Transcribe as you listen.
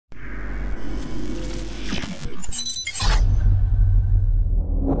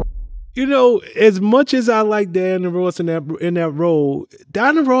You know, as much as I like Diana Ross in that role,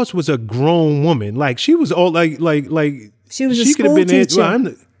 Diana Ross was a grown woman. Like she was all like She was a she could have school been teacher.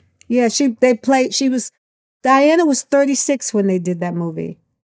 well, Yeah, Diana was 36 when they did that movie.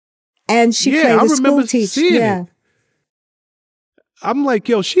 And she yeah, played I a school remember teacher. seeing Yeah. it. I'm like,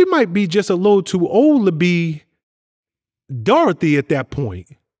 yo, she might be just a little too old to be Dorothy at that point.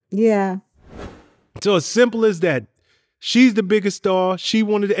 Yeah. So as simple as that, she's the biggest star. She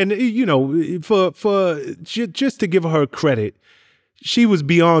wanted, and you know, just to give her credit, she was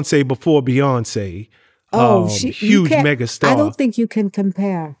Beyonce before Beyonce. Oh, Huge mega star. I don't think you can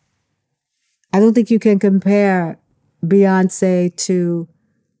compare. I don't think you can compare Beyonce to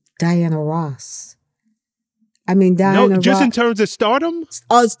Diana Ross. I mean, Diana Ross. Just in terms of stardom?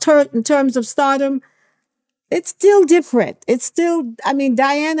 In terms of stardom, it's still different. It's still, I mean,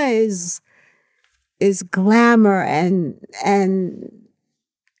 Diana is glamour and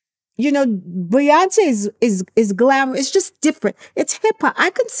you know, Beyonce is glamour. It's just different. It's hip hop. I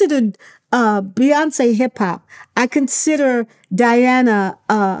consider Beyonce hip hop. I consider Diana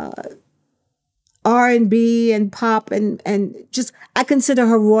R&B and pop and just I consider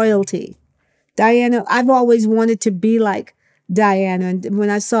her royalty. Diana, I've always wanted to be like Diana. And when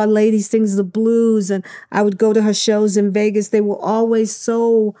I saw Lady Sings the Blues and I would go to her shows in Vegas, they were always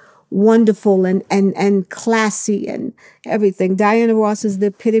so wonderful and classy and everything. Diana Ross is the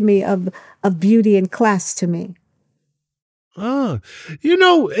epitome of beauty and class to me. You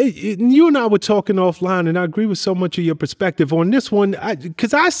know, you and I were talking offline, and I agree with so much of your perspective on this one.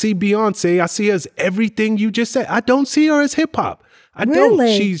 Because I see Beyonce, I see her as everything you just said. I don't see her as hip hop. I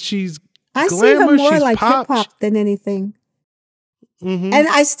Really? don't. She's I glamour, see her more she's like pop. hip hop than anything. Mm-hmm. And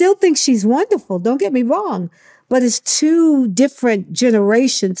I still think she's wonderful. Don't get me wrong. But it's two different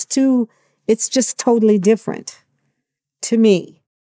generations. It's just totally different to me.